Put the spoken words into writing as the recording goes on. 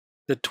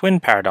The twin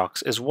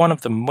paradox is one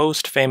of the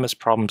most famous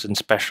problems in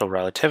special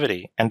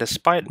relativity, and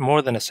despite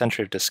more than a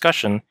century of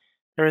discussion,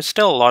 there is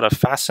still a lot of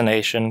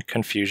fascination,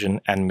 confusion,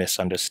 and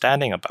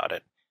misunderstanding about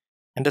it.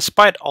 And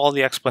despite all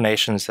the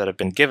explanations that have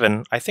been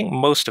given, I think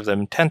most of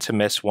them tend to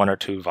miss one or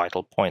two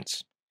vital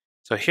points.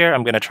 So here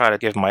I'm going to try to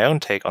give my own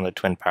take on the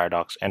twin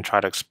paradox and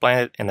try to explain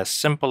it in as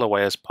simple a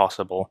way as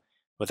possible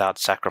without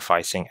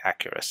sacrificing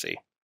accuracy.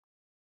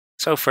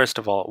 So first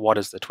of all, what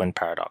is the twin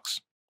paradox?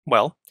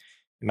 Well,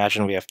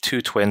 imagine we have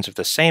two twins of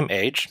the same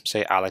age,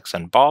 say Alex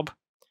and Bob.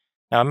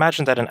 Now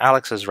imagine that in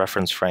Alex's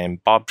reference frame,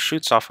 Bob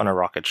shoots off on a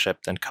rocket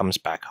ship, then comes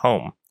back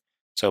home.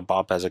 So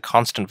Bob has a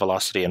constant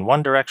velocity in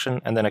one direction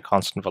and then a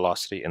constant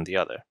velocity in the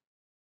other.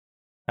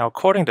 Now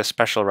according to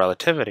special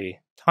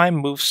relativity, time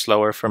moves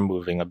slower for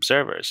moving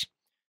observers.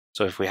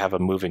 So if we have a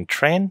moving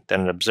train,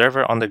 then an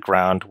observer on the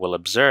ground will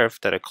observe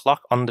that a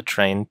clock on the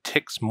train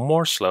ticks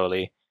more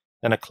slowly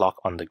than a clock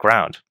on the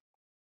ground.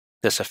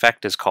 This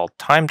effect is called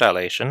time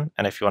dilation,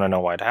 and if you want to know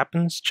why it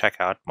happens, check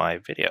out my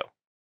video.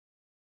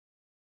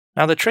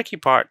 Now the tricky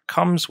part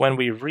comes when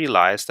we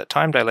realize that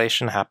time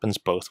dilation happens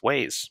both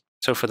ways.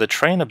 So for the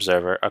train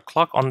observer, a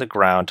clock on the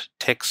ground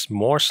ticks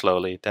more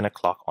slowly than a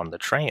clock on the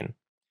train.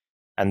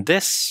 And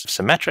this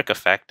symmetric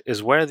effect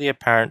is where the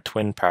apparent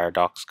twin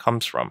paradox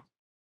comes from.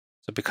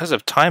 So because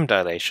of time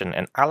dilation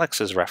in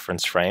Alex's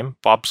reference frame,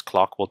 Bob's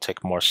clock will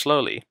tick more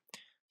slowly.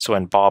 So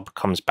when Bob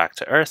comes back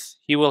to Earth,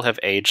 he will have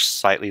aged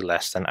slightly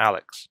less than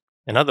Alex.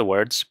 In other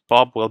words,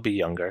 Bob will be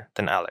younger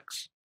than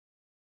Alex.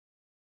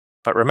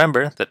 But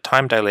remember that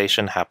time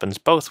dilation happens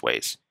both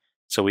ways,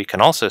 so we can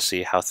also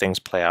see how things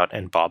play out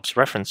in Bob's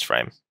reference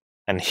frame.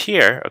 And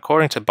here,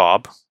 according to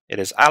Bob, it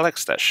is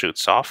Alex that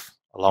shoots off,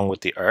 along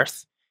with the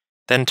Earth,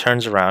 then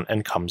turns around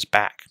and comes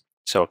back.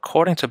 So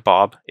according to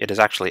Bob, it is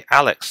actually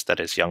Alex that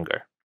is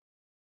younger.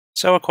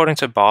 So according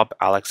to Bob,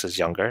 Alex is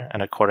younger,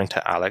 and according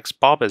to Alex,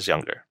 Bob is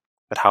younger.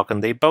 But how can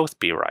they both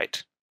be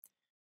right?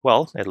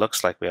 Well, it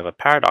looks like we have a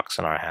paradox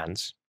in our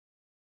hands.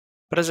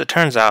 But as it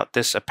turns out,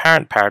 this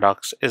apparent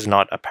paradox is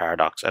not a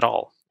paradox at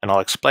all, and I'll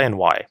explain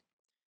why.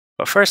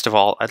 But first of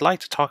all, I'd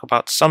like to talk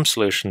about some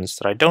solutions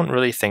that I don't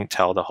really think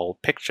tell the whole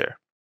picture.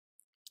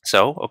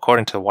 So,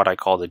 according to what I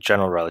call the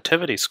general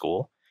relativity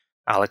school,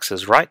 Alex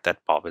is right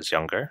that Bob is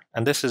younger,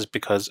 and this is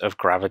because of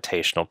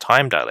gravitational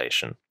time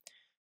dilation.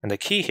 And the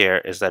key here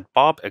is that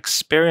Bob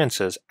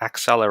experiences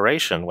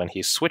acceleration when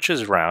he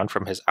switches around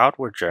from his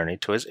outward journey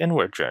to his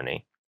inward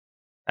journey.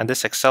 And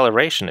this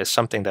acceleration is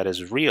something that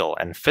is real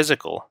and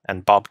physical,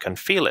 and Bob can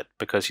feel it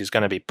because he's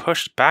going to be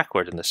pushed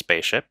backward in the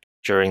spaceship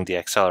during the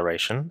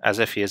acceleration as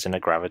if he is in a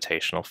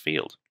gravitational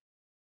field.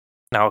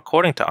 Now,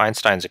 according to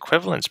Einstein's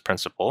equivalence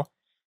principle,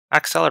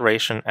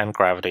 acceleration and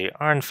gravity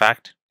are in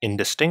fact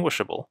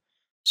indistinguishable.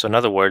 So in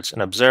other words,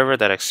 an observer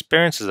that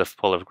experiences a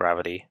pull of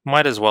gravity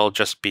might as well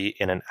just be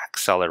in an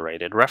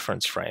accelerated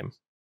reference frame.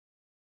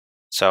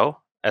 So,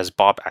 as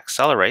Bob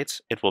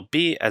accelerates, it will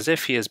be as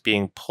if he is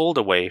being pulled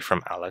away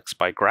from Alex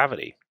by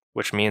gravity,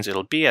 which means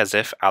it'll be as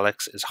if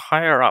Alex is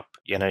higher up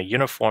in a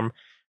uniform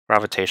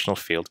gravitational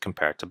field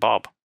compared to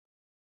Bob.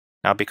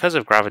 Now, because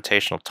of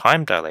gravitational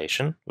time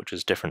dilation, which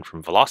is different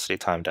from velocity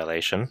time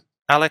dilation,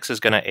 Alex is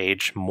going to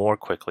age more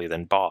quickly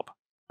than Bob.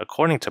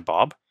 According to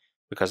Bob,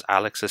 because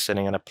Alex is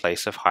sitting in a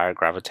place of higher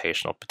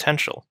gravitational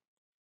potential.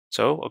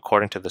 So,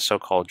 according to the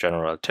so-called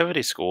general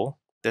relativity school,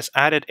 this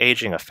added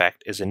aging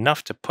effect is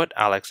enough to put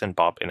Alex and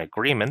Bob in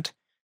agreement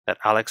that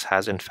Alex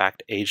has in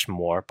fact aged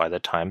more by the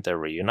time they're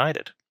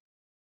reunited.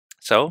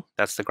 So,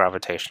 that's the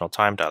gravitational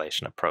time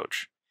dilation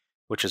approach,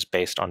 which is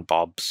based on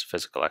Bob's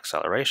physical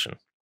acceleration.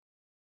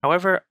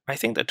 However, I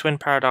think the twin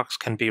paradox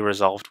can be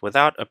resolved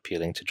without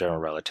appealing to general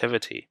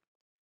relativity.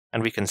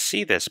 And we can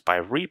see this by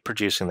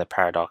reproducing the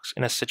paradox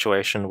in a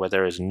situation where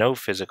there is no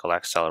physical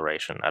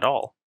acceleration at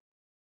all.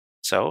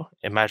 So,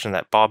 imagine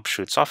that Bob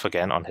shoots off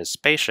again on his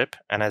spaceship,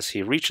 and as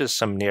he reaches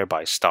some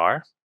nearby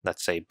star,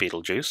 let's say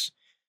Betelgeuse,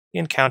 he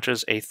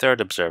encounters a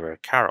third observer,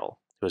 Carol,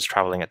 who is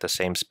traveling at the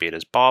same speed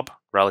as Bob,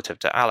 relative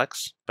to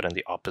Alex, but in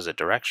the opposite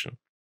direction.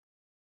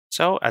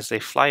 So, as they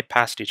fly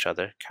past each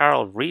other,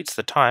 Carol reads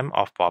the time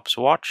off Bob's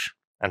watch,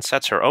 and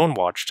sets her own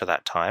watch to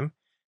that time,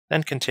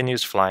 then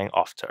continues flying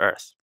off to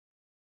Earth.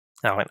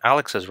 Now, in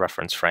Alex's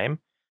reference frame,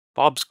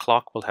 Bob's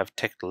clock will have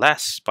ticked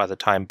less by the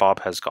time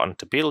Bob has gotten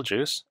to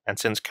Betelgeuse, and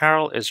since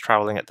Carol is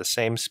traveling at the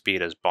same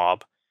speed as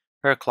Bob,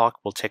 her clock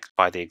will tick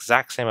by the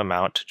exact same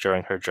amount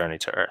during her journey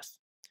to Earth.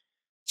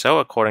 So,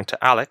 according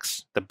to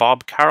Alex, the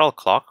Bob-Carol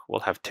clock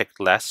will have ticked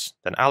less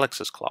than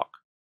Alex's clock.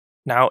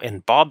 Now, in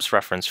Bob's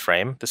reference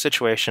frame, the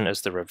situation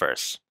is the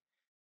reverse.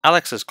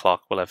 Alex's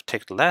clock will have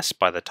ticked less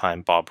by the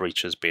time Bob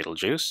reaches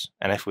Betelgeuse,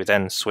 and if we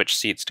then switch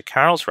seats to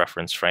Carol's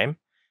reference frame,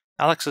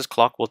 Alex's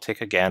clock will tick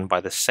again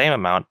by the same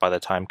amount by the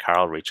time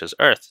Carol reaches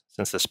Earth,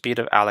 since the speed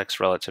of Alex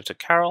relative to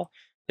Carol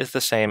is the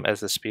same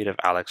as the speed of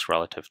Alex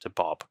relative to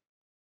Bob.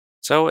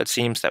 So it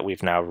seems that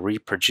we've now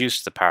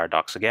reproduced the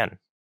paradox again.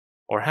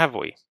 Or have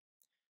we?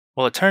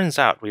 Well, it turns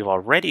out we've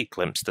already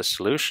glimpsed the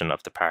solution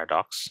of the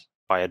paradox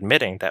by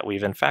admitting that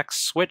we've in fact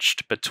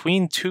switched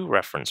between two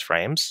reference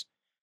frames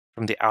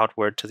from the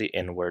outward to the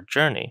inward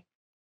journey.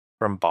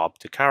 from Bob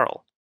to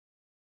Carol.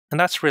 And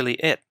that's really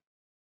it.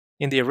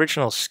 In the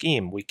original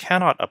scheme, we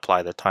cannot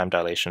apply the time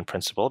dilation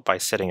principle by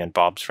sitting in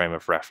Bob's frame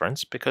of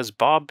reference because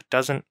Bob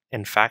doesn't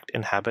in fact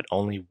inhabit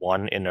only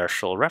one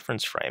inertial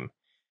reference frame.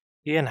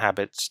 He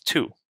inhabits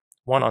two,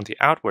 one on the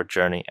outward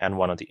journey and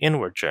one on the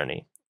inward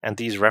journey, and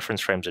these reference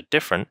frames are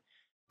different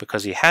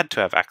because he had to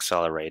have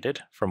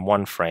accelerated from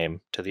one frame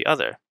to the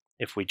other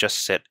if we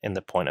just sit in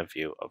the point of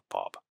view of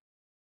Bob.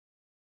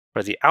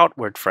 For the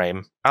outward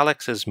frame,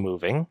 Alex is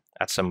moving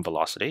at some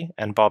velocity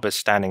and Bob is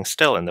standing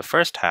still in the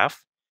first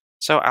half,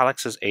 so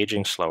Alex is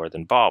aging slower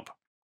than Bob.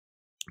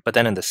 But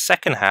then in the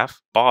second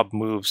half, Bob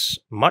moves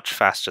much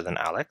faster than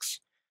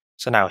Alex,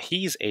 so now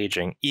he's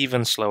aging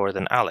even slower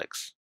than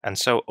Alex. And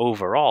so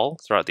overall,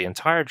 throughout the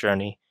entire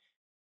journey,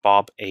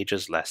 Bob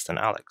ages less than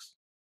Alex.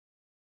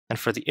 And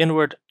for the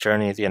inward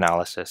journey, the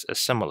analysis is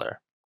similar.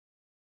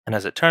 And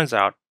as it turns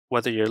out,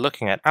 whether you're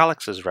looking at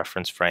Alex's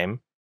reference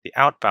frame, the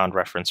outbound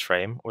reference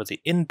frame, or the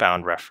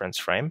inbound reference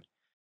frame,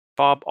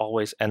 Bob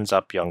always ends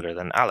up younger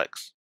than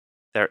Alex.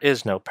 There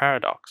is no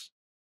paradox.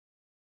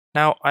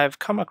 Now, I've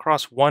come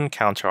across one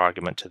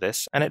counterargument to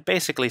this, and it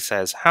basically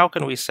says, how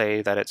can we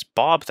say that it's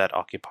Bob that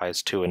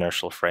occupies two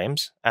inertial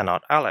frames and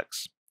not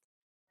Alex?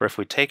 For if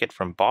we take it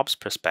from Bob's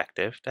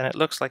perspective, then it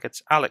looks like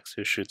it's Alex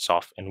who shoots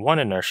off in one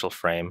inertial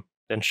frame,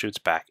 then shoots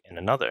back in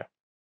another.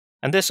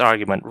 And this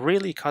argument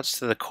really cuts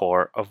to the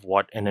core of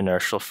what an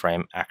inertial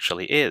frame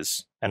actually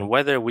is, and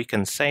whether we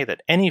can say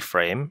that any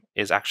frame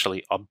is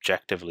actually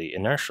objectively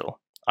inertial,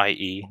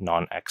 i.e.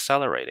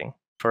 non-accelerating.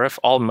 For if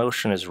all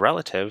motion is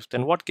relative,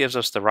 then what gives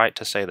us the right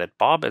to say that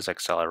Bob is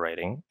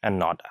accelerating and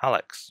not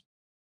Alex?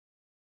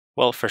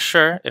 Well, for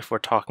sure, if we're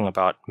talking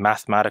about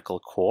mathematical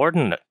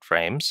coordinate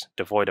frames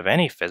devoid of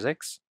any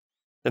physics,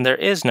 then there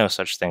is no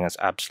such thing as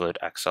absolute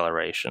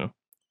acceleration.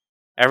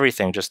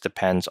 Everything just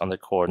depends on the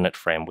coordinate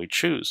frame we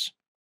choose.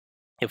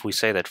 If we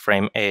say that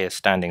frame A is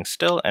standing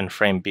still and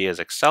frame B is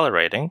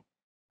accelerating,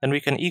 then we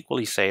can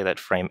equally say that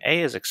frame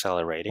A is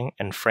accelerating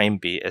and frame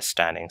B is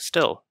standing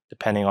still,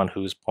 depending on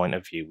whose point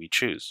of view we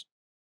choose.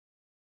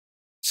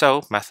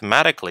 So,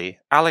 mathematically,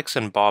 Alex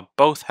and Bob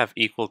both have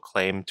equal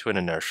claim to an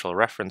inertial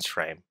reference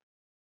frame.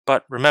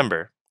 But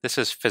remember, this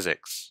is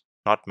physics,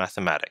 not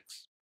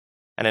mathematics.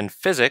 And in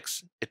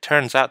physics, it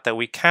turns out that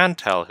we can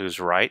tell who's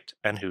right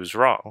and who's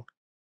wrong.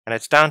 And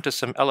it's down to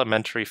some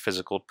elementary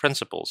physical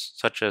principles,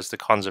 such as the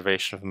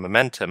conservation of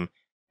momentum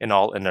in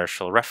all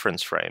inertial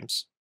reference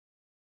frames.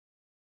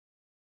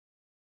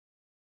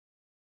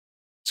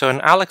 So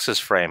in Alex's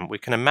frame, we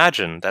can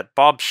imagine that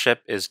Bob's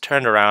ship is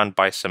turned around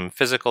by some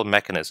physical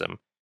mechanism,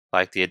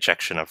 like the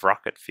ejection of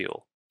rocket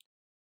fuel.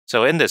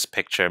 So in this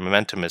picture,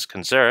 momentum is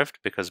conserved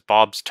because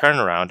Bob's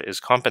turnaround is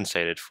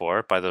compensated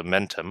for by the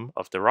momentum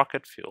of the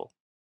rocket fuel.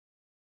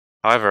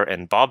 However,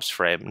 in Bob's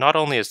frame, not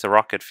only is the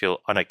rocket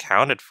fuel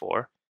unaccounted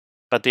for,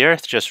 but the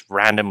Earth just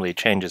randomly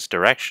changes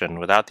direction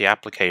without the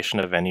application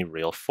of any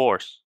real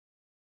force.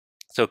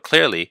 So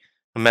clearly,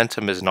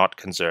 momentum is not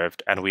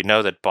conserved, and we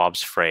know that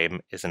Bob's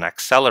frame is an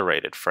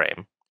accelerated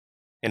frame.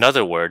 In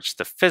other words,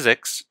 the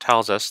physics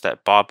tells us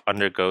that Bob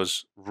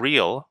undergoes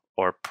real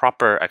or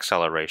proper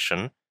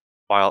acceleration,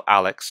 while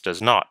Alex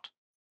does not.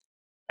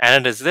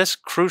 And it is this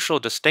crucial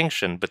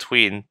distinction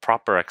between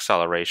proper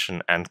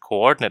acceleration and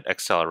coordinate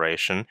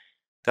acceleration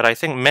that I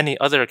think many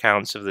other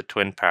accounts of the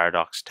twin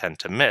paradox tend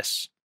to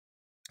miss.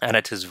 And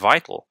it is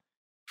vital,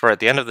 for at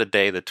the end of the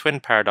day, the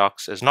twin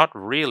paradox is not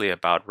really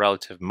about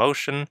relative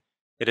motion,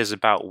 it is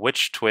about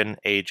which twin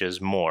ages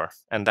more,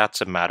 and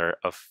that's a matter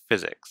of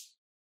physics.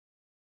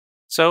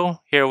 So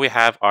here we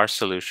have our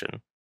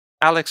solution.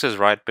 Alex is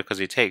right because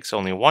he takes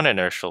only one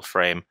inertial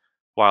frame,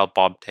 while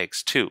Bob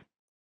takes two.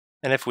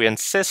 And if we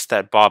insist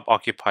that Bob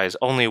occupies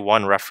only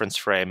one reference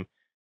frame,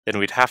 then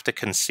we'd have to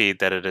concede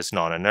that it is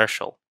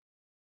non-inertial.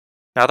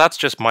 Now that's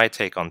just my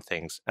take on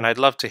things, and I'd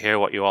love to hear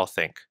what you all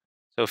think.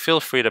 So feel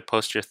free to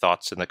post your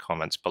thoughts in the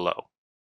comments below.